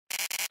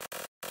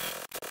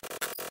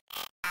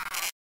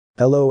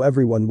Hello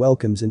everyone,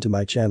 welcomes into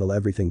my channel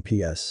Everything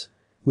PS.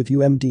 With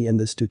UMD in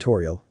this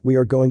tutorial, we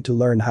are going to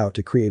learn how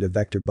to create a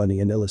vector bunny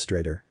in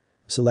Illustrator.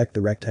 Select the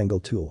rectangle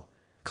tool.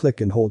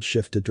 Click and hold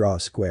shift to draw a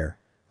square.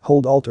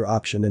 Hold Alt or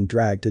Option and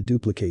drag to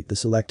duplicate the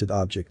selected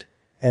object.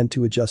 And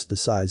to adjust the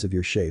size of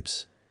your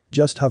shapes,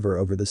 just hover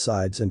over the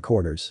sides and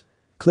corners.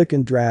 Click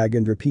and drag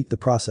and repeat the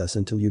process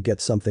until you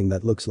get something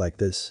that looks like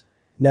this.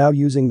 Now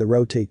using the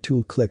rotate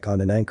tool, click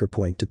on an anchor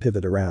point to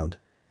pivot around.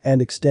 And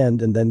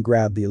extend and then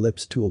grab the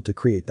ellipse tool to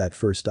create that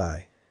first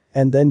eye.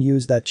 And then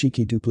use that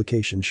cheeky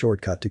duplication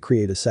shortcut to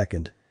create a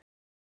second.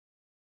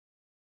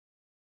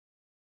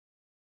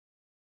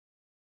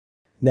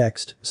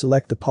 Next,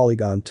 select the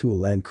polygon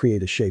tool and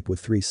create a shape with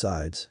 3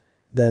 sides.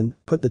 Then,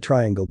 put the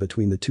triangle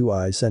between the 2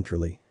 eyes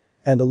centrally.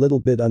 And a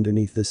little bit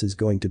underneath this is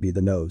going to be the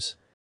nose.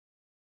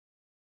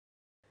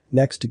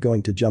 Next,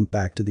 going to jump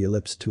back to the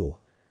ellipse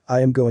tool. I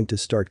am going to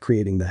start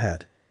creating the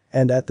hat.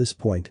 And at this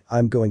point,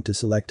 I'm going to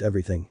select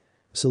everything.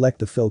 Select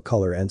the fill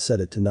color and set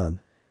it to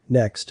none.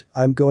 Next,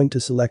 I'm going to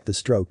select the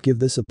stroke, give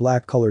this a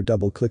black color,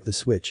 double click the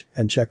switch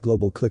and check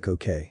global, click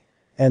OK.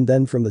 And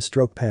then from the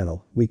stroke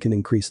panel, we can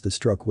increase the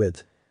stroke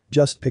width.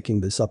 Just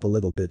picking this up a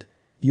little bit.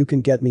 You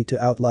can get me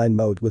to outline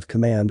mode with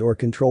Command or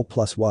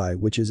Ctrl+Y,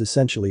 which is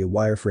essentially a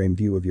wireframe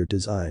view of your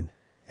design.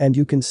 And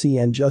you can see,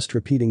 and just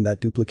repeating that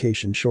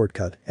duplication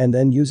shortcut and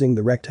then using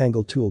the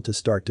rectangle tool to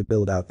start to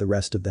build out the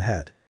rest of the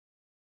hat.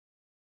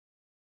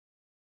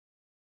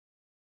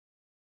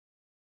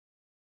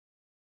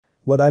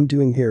 What I'm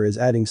doing here is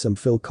adding some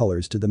fill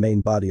colors to the main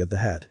body of the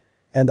hat.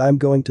 And I'm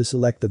going to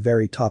select the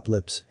very top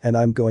lips and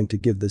I'm going to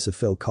give this a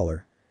fill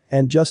color.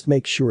 And just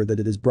make sure that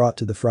it is brought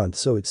to the front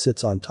so it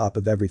sits on top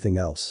of everything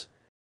else.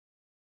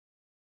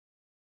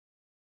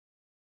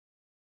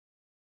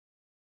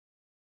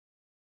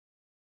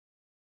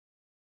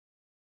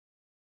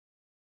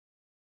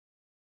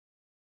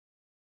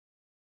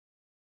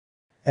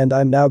 And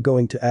I'm now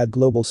going to add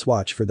global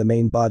swatch for the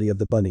main body of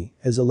the bunny,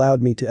 has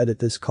allowed me to edit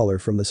this color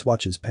from the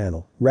swatches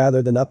panel,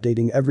 rather than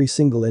updating every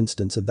single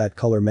instance of that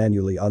color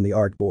manually on the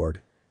artboard.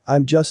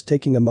 I'm just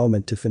taking a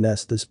moment to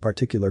finesse this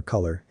particular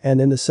color, and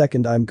in a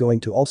second I'm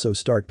going to also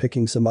start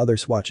picking some other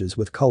swatches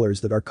with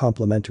colors that are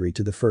complementary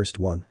to the first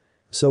one.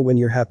 So when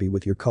you're happy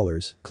with your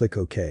colors, click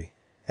OK.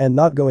 And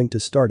not going to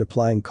start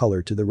applying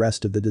color to the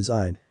rest of the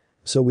design.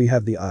 So we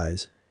have the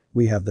eyes.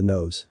 We have the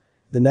nose.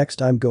 The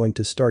next I'm going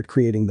to start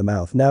creating the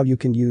mouth. Now you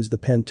can use the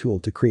pen tool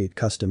to create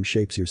custom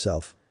shapes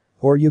yourself.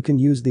 Or you can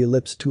use the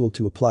ellipse tool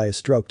to apply a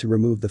stroke to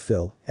remove the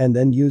fill and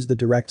then use the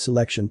direct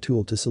selection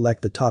tool to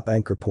select the top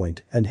anchor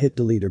point and hit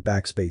delete or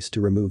backspace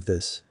to remove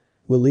this.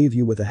 We'll leave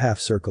you with a half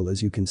circle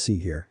as you can see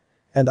here.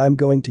 And I'm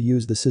going to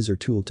use the scissor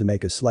tool to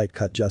make a slight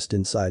cut just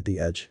inside the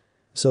edge.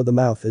 So the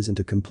mouth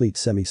isn't a complete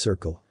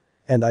semicircle.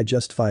 And I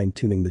just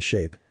fine-tuning the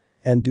shape.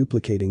 And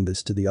duplicating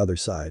this to the other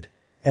side.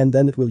 And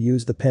then it will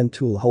use the pen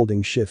tool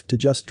holding shift to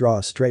just draw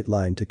a straight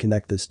line to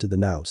connect this to the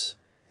nose.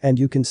 And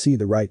you can see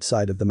the right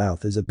side of the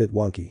mouth is a bit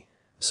wonky.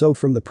 So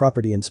from the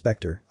property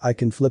inspector, I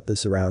can flip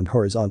this around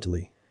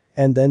horizontally.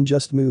 And then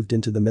just moved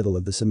into the middle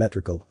of the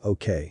symmetrical,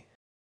 OK.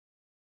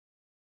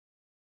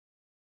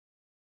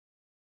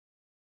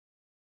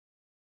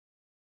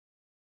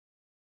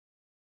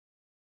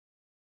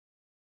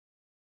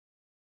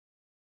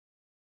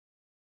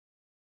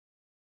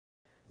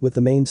 With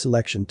the main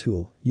selection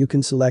tool, you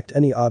can select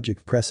any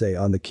object, press A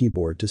on the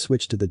keyboard to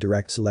switch to the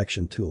direct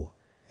selection tool.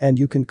 And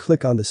you can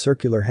click on the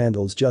circular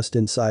handles just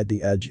inside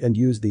the edge and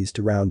use these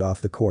to round off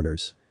the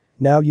corners.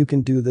 Now you can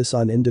do this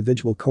on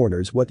individual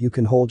corners. What you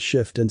can hold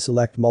shift and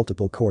select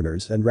multiple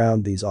corners and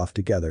round these off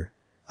together.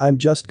 I'm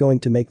just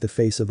going to make the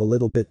face of a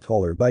little bit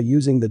taller by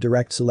using the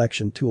direct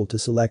selection tool to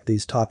select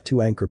these top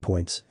 2 anchor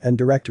points and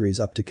directories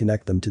up to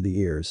connect them to the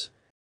ears.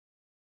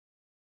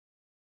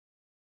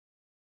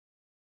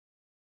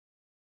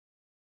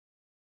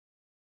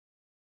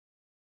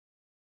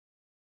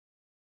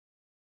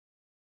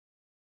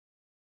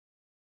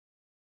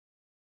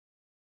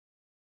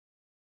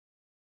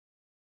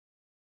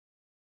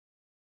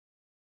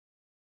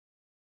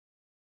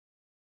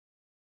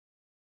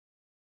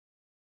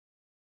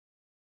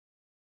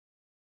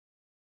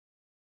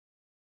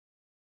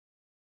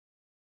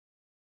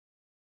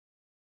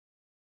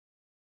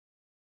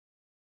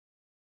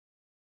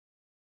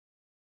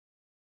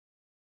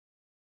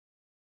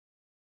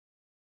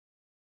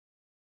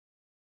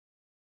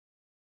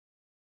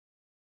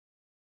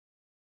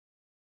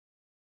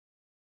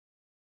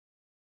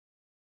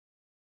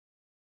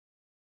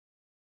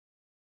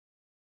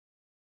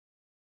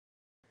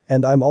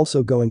 And I'm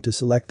also going to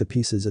select the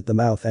pieces at the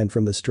mouth, and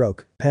from the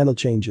stroke panel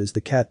changes the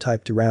cat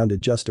type to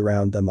rounded, just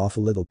around them off a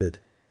little bit.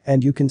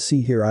 And you can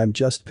see here I'm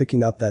just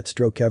picking up that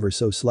stroke ever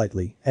so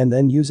slightly and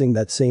then using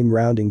that same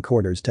rounding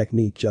corners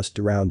technique just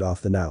to round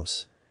off the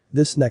nose.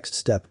 This next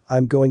step,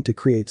 I'm going to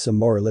create some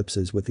more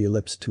ellipses with the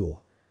ellipse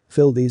tool.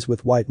 Fill these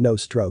with white, no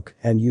stroke,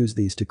 and use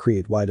these to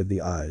create white of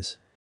the eyes.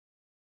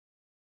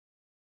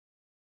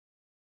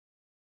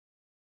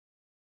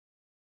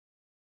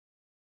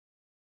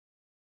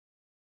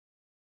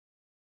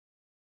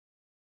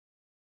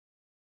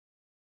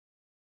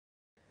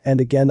 And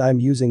again I'm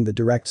using the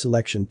direct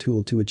selection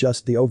tool to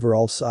adjust the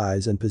overall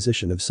size and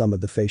position of some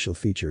of the facial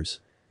features.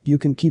 You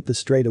can keep the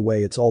straight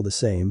away, it's all the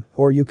same,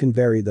 or you can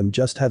vary them,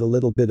 just add a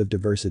little bit of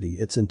diversity,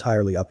 it's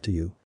entirely up to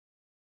you.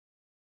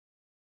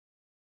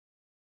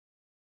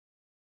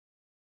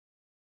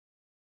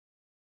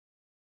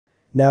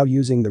 Now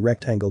using the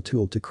rectangle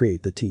tool to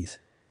create the teeth.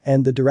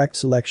 And the direct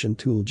selection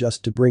tool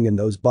just to bring in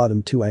those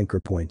bottom two anchor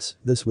points,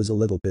 this was a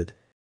little bit.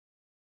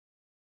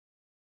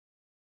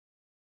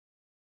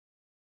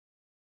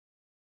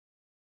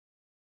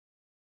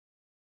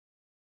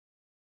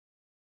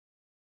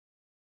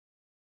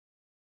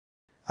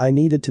 I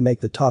needed to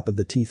make the top of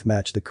the teeth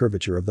match the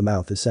curvature of the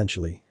mouth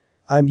essentially.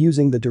 I'm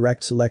using the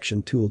direct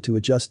selection tool to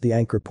adjust the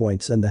anchor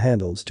points and the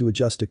handles to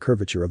adjust the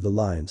curvature of the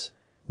lines.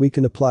 We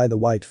can apply the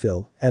white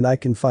fill, and I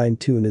can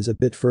fine-tune this a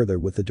bit further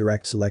with the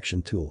direct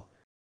selection tool.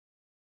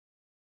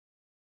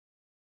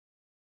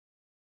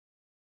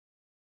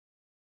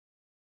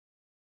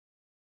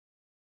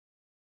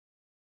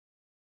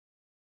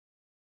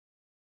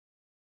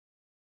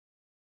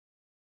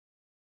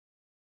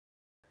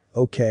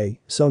 Okay,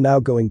 so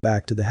now going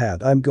back to the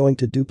hat, I'm going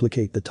to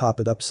duplicate the top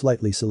it up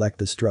slightly, select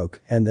the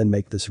stroke, and then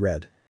make this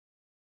red.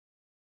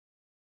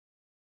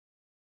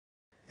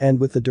 And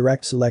with the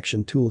direct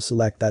selection tool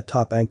select that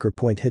top anchor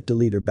point, hit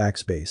delete or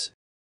backspace.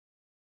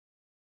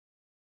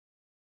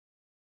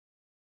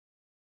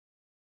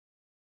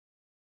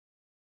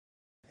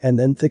 And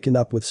then thicken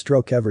up with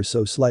stroke ever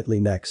so slightly.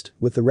 Next,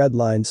 with the red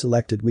line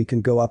selected, we can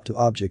go up to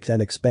object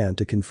and expand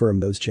to confirm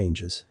those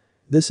changes.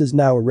 This is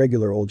now a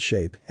regular old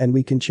shape, and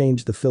we can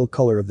change the fill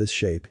color of this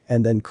shape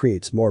and then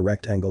creates more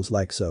rectangles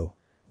like so.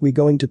 We're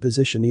going to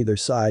position either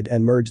side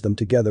and merge them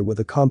together with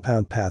a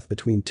compound path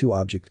between two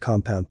object,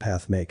 compound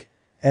path make.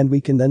 And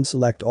we can then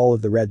select all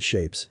of the red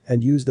shapes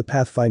and use the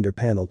Pathfinder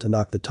panel to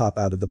knock the top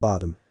out of the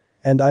bottom.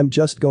 And I'm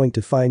just going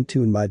to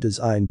fine-tune my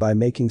design by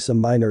making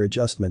some minor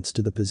adjustments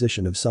to the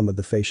position of some of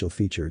the facial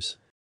features.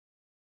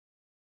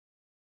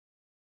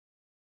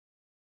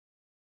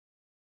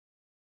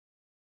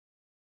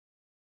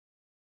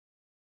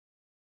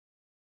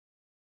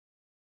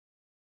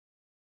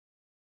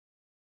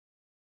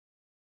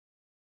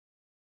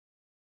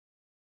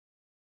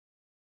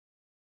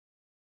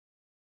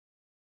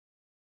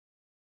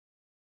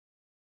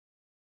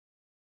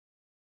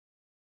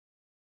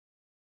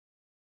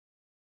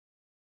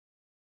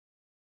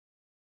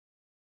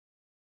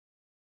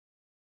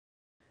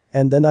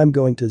 And then I'm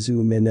going to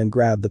zoom in and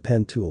grab the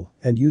pen tool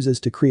and use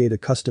this to create a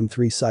custom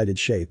three-sided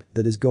shape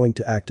that is going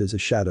to act as a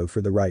shadow for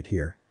the right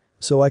here.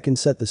 So I can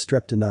set the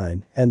strip to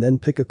 9 and then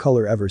pick a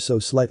color ever so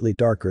slightly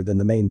darker than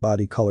the main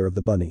body color of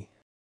the bunny.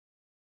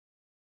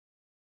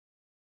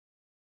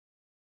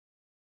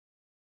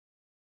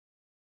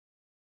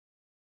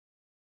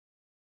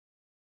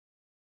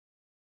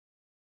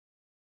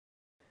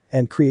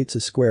 And creates a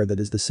square that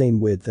is the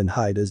same width and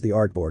height as the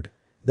artboard.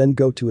 Then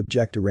go to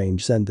Object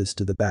Arrange, send this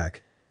to the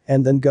back.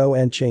 And then go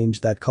and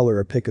change that color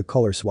or pick a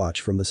color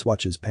swatch from the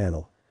swatches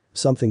panel.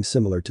 Something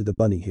similar to the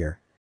bunny here.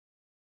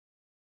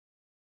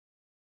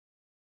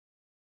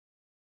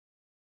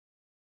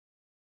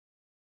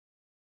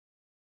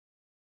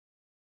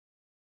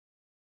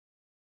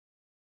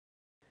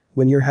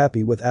 When you're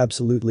happy with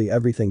absolutely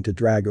everything, to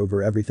drag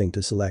over everything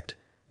to select.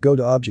 Go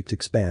to Object,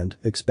 Expand,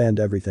 expand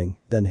everything,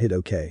 then hit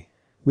OK.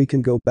 We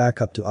can go back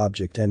up to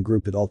Object and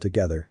group it all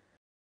together.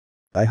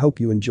 I hope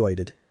you enjoyed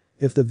it.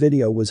 If the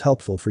video was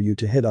helpful for you,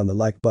 to hit on the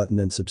like button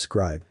and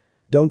subscribe.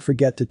 Don't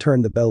forget to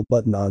turn the bell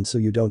button on so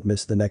you don't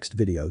miss the next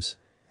videos.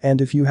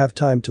 And if you have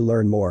time to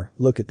learn more,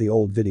 look at the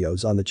old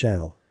videos on the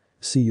channel.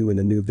 See you in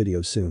a new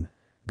video soon.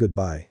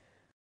 Goodbye.